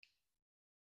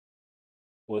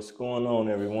What's going on,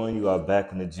 everyone? You are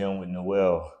back in the gym with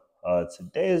Noel.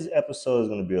 Today's episode is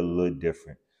going to be a little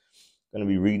different. I'm going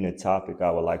to be reading a topic I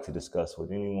would like to discuss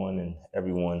with anyone and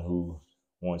everyone who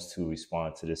wants to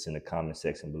respond to this in the comment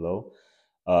section below.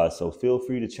 So feel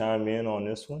free to chime in on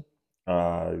this one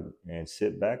and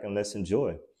sit back and let's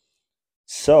enjoy.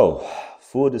 So,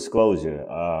 full disclosure,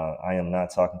 I am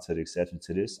not talking to the exception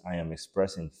to this. I am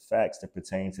expressing facts that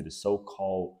pertain to the so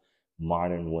called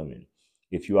modern women.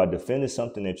 If you are defending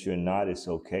something that you're not, it's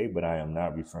okay, but I am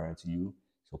not referring to you.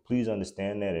 So please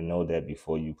understand that and know that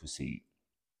before you proceed.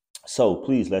 So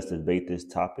please let's debate this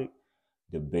topic.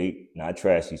 Debate, not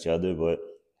trash each other, but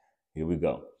here we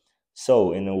go.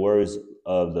 So, in the words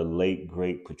of the late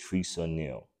great Patrice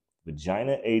O'Neill,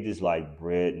 vagina ages like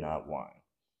bread, not wine.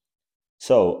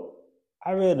 So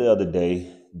I read the other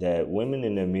day that women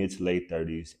in their mid to late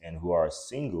 30s and who are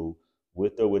single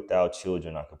with or without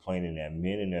children are complaining that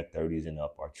men in their 30s and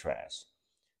up are trash,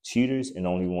 cheaters, and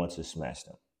only want to smash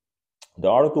them. The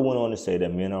article went on to say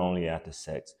that men are only after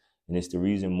sex, and it's the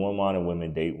reason more modern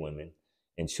women date women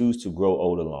and choose to grow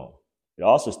old alone. It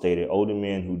also stated older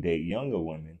men who date younger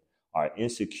women are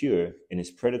insecure in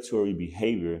its predatory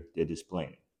behavior they're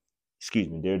displaying.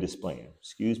 They're displaying.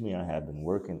 Excuse me, I have been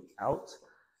working out.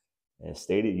 As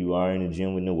stated, you are in the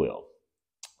gym with Noel.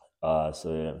 So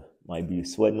yeah, might be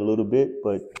sweating a little bit,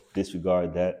 but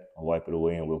disregard that. I'll wipe it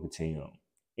away and we'll continue on.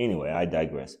 Anyway, I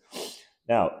digress.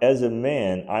 Now, as a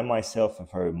man, I myself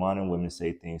have heard modern women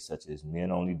say things such as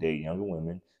men only date younger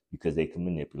women because they can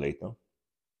manipulate them.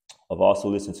 I've also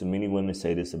listened to many women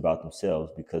say this about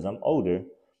themselves because I'm older,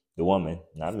 the woman,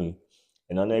 not me,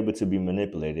 and unable to be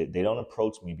manipulated. They don't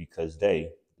approach me because they,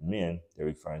 the men they're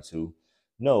referring to,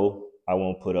 know I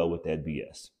won't put up with that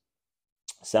BS.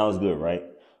 Sounds good, right?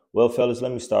 Well, fellas,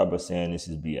 let me start by saying this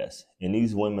is BS. And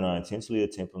these women are intentionally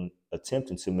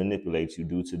attempting to manipulate you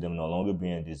due to them no longer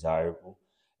being desirable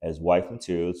as wife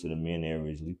material to the men they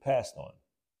originally passed on.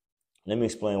 Let me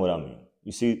explain what I mean.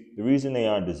 You see, the reason they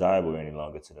aren't desirable any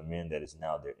longer to the men that is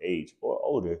now their age or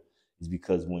older is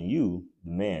because when you,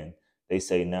 the man, they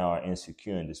say now are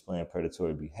insecure and displaying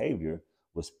predatory behavior,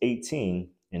 was 18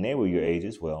 and they were your age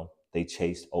as well, they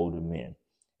chased older men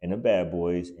and the bad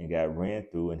boys and got ran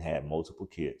through and had multiple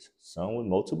kids. Some with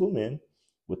multiple men,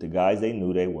 with the guys they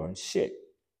knew they weren't shit.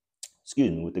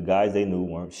 With the guys they knew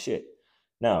weren't shit.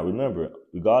 Now, remember,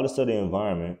 regardless of the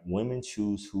environment, women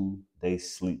choose who they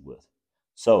sleep with.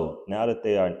 So now that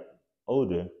they are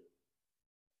older,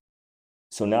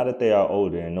 now that they are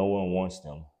older and no one wants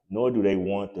them, nor do they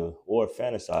want the or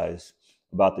fantasize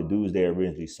about the dudes they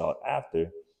originally sought after,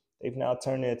 they've now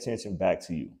turned their attention back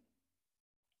to you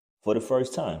for the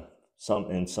first time,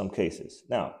 some in some cases.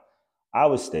 Now, I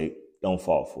would state, don't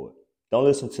fall for it. Don't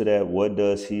listen to that. What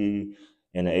does he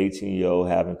and the 18-year-old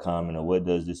have in common, or what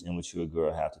does this immature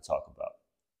girl have to talk about?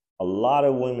 A lot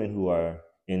of women who are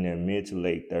in their mid to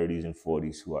late 30s and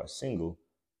 40s who are single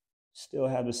still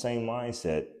have the same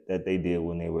mindset that they did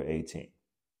when they were 18.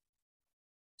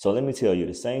 So let me tell you,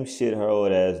 the same shit her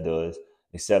old ass does,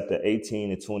 except the 18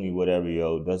 to 20 whatever year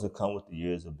old doesn't come with the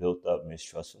years of built up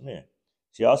mistrust for men.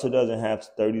 She also doesn't have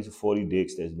 30 to 40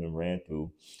 dicks that's been ran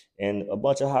through and a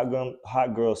bunch of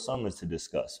hot girl summers to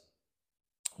discuss.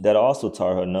 That also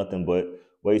taught her nothing but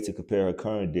ways to compare her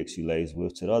current dick she lays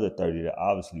with to the other 30 that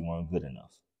obviously weren't good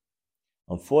enough.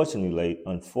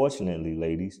 Unfortunately,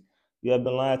 ladies, you have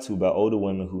been lied to by older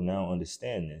women who now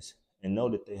understand this and know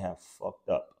that they have fucked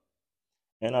up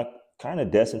and are kind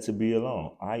of destined to be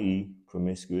alone, i.e.,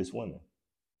 promiscuous women.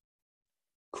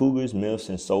 Cougars, MILFs,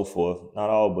 and so forth, not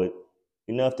all, but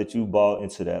enough that you bought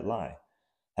into that lie,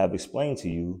 have explained to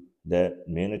you that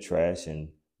men are trash and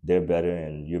they're better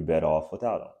and you're better off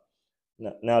without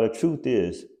them. Now the truth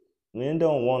is, men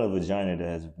don't want a vagina that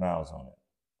has mouths on it.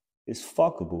 It's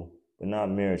fuckable, but not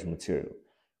marriage material.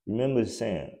 Remember the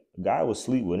saying, a guy will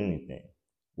sleep with anything.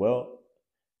 Well,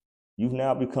 you've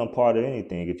now become part of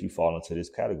anything if you fall into this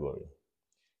category.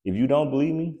 If you don't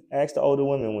believe me, ask the older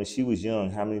woman when she was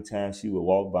young how many times she would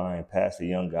walk by and pass a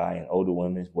young guy and older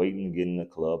women waiting to get in the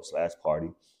club/party,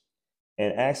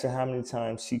 and ask her how many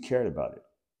times she cared about it.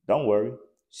 Don't worry,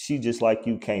 she just like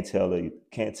you can't tell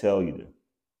either.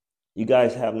 You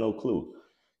guys have no clue.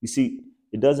 You see,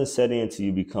 it doesn't set in till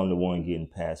you become the one getting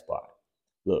passed by.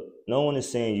 Look, no one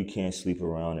is saying you can't sleep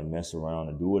around and mess around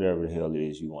and do whatever the hell it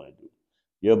is you want to do.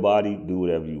 Your body, do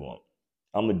whatever you want.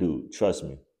 I'm a dude, trust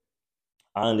me.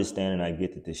 I understand and I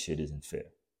get that this shit isn't fair.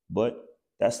 But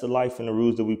that's the life and the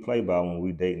rules that we play by when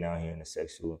we date now here in the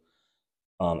sexual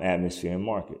atmosphere and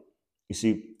market. You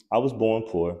see, I was born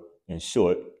poor and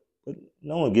short, but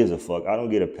no one gives a fuck. I don't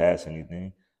get a pass or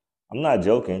anything. I'm not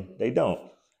joking. They don't.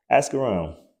 Ask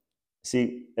around.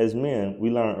 See, as men, we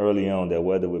learn early on that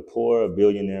whether we're poor, a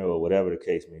billionaire, or whatever the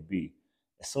case may be,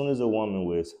 as soon as a woman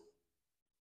with,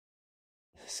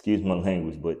 excuse my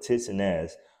language, but tits and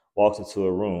ass walks into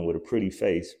a room with a pretty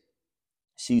face,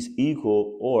 she's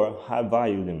equal or high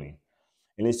value to me.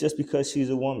 And it's just because she's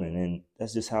a woman, and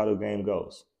that's just how the game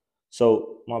goes.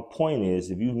 So, my point is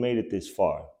if you've made it this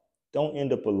far, don't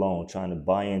end up alone trying to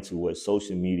buy into what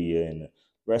social media and the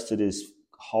rest of this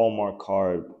Hallmark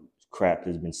card crap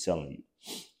has been selling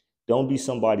you. Don't be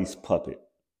somebody's puppet.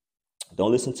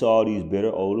 Don't listen to all these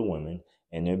bitter older women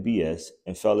and their BS.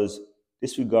 And fellas,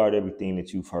 disregard everything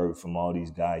that you've heard from all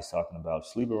these guys talking about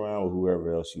sleep around with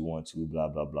whoever else you want to, blah,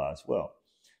 blah, blah, as well.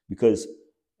 Because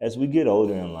as we get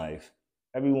older in life,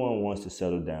 everyone wants to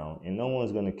settle down, and no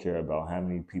one's going to care about how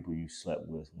many people you slept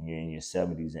with when you're in your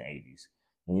 70s and 80s.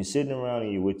 When you're sitting around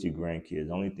and you're with your grandkids,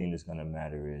 the only thing that's going to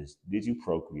matter is did you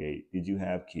procreate? Did you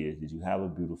have kids? Did you have a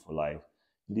beautiful life?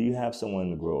 Do you have someone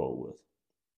to grow old with?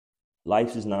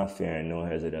 Life is not fair, and nor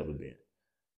has it ever been.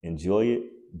 Enjoy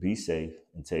it, be safe,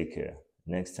 and take care.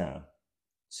 Next time,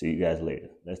 see you guys later.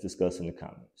 Let's discuss in the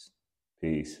comments.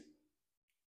 Peace.